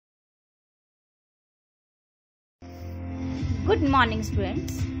Good morning,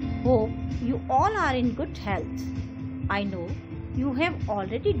 students. Hope you all are in good health. I know you have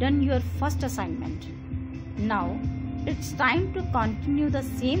already done your first assignment. Now it's time to continue the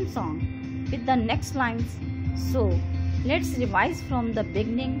same song with the next lines. So let's revise from the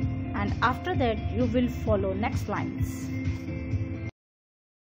beginning, and after that you will follow next lines.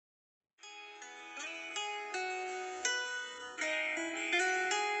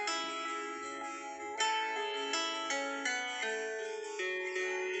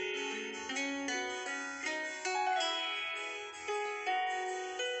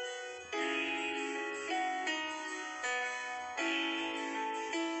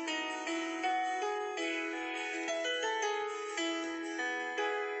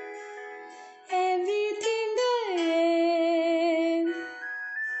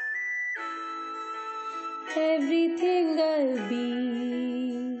 Everything I'll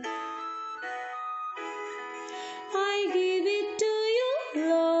be, I give it to you,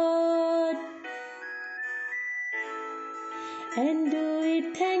 Lord, and do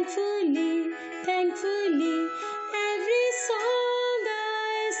it thankfully, thankfully. Every song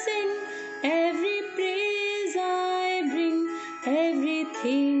I sing, every praise I bring,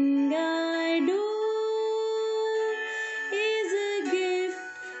 everything I do is a gift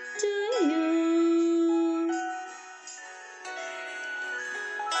to you.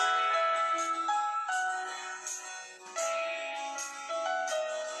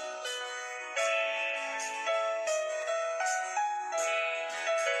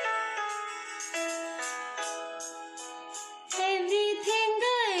 Everything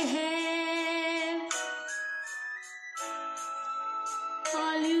I have,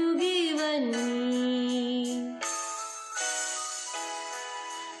 all you given me,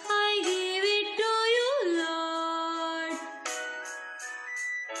 I give it to you, Lord,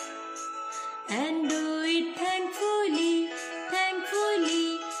 and do it thankfully,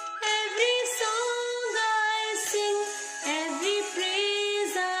 thankfully. Every song I sing, every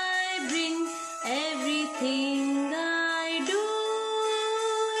praise I bring, everything I do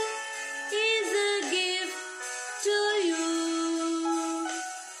is a gift to you.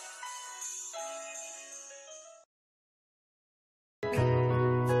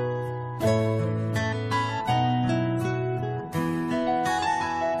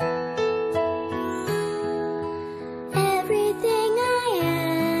 Everything I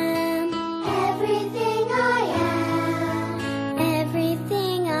am, everything I am,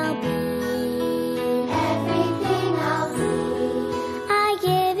 everything I'll be, everything I'll be, I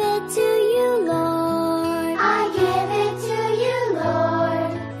give it to you, Lord, I give it to you,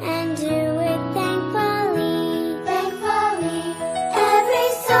 Lord, and do it thankfully, thankfully. Every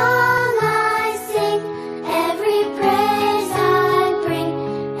song I sing, every praise I bring,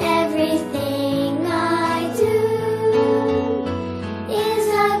 everything I do is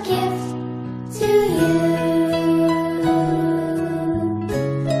a gift to you.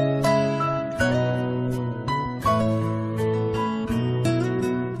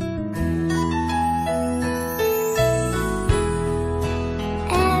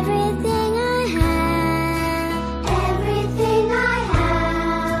 Everything I have, everything I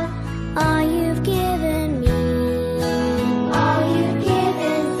have, all you've given me, all you've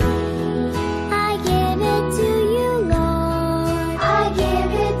given me, I give it to you, Lord, I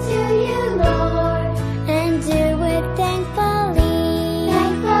give it to you, Lord, and do it thankfully,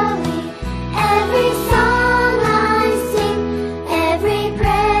 thankfully. Every song I sing, every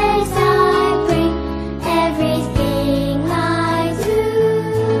praise I bring, everything I do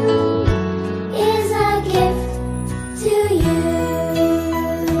is a gift to you.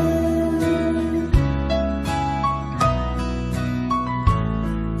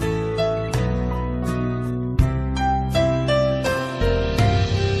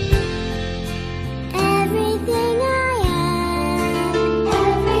 Everything I am,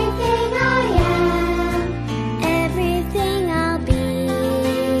 everything I am, everything I'll be,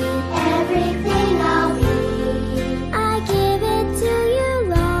 everything I'll be, I give it to you,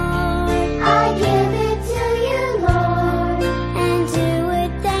 Lord, I give it to you, Lord, and do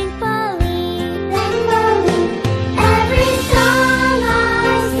it thankfully, thankfully. Every song I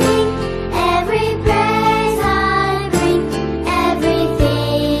sing, every praise I bring,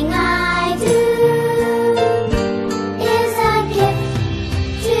 everything I do is a gift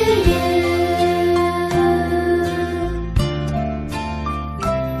to you.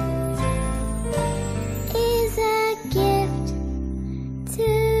 Is a gift to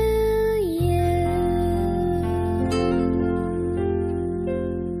you.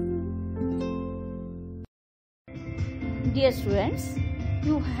 Dear students,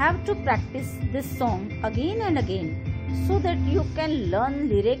 you have to practice this song again and again so that you can learn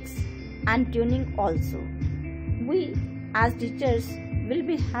lyrics and tuning also. We as teachers will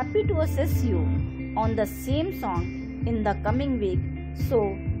be happy to assist you on the same song in the coming week,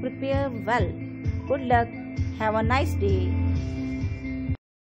 so prepare well. Good luck. Have a nice day.